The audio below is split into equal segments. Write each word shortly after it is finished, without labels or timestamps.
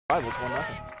Rivals 1-0.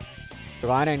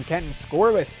 Celina and Kenton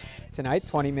scoreless tonight.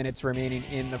 20 minutes remaining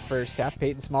in the first half.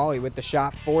 Peyton Smalley with the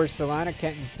shot for Celina.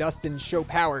 Kenton's Dustin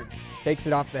Shopoward takes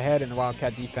it off the head, and the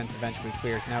Wildcat defense eventually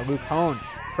clears. Now Luke Hone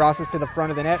crosses to the front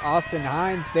of the net. Austin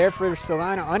Hines there for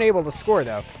Celina, unable to score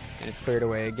though, and it's cleared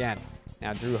away again.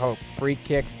 Now Drew Hope, free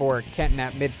kick for Kenton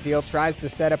at midfield, tries to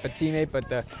set up a teammate, but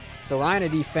the Celina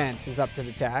defense is up to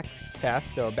the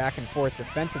test, so a back and forth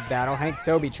defensive battle. Hank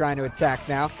Toby trying to attack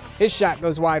now. His shot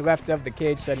goes wide left of the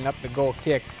cage, setting up the goal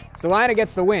kick. Celina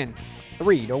gets the win,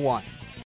 3-1.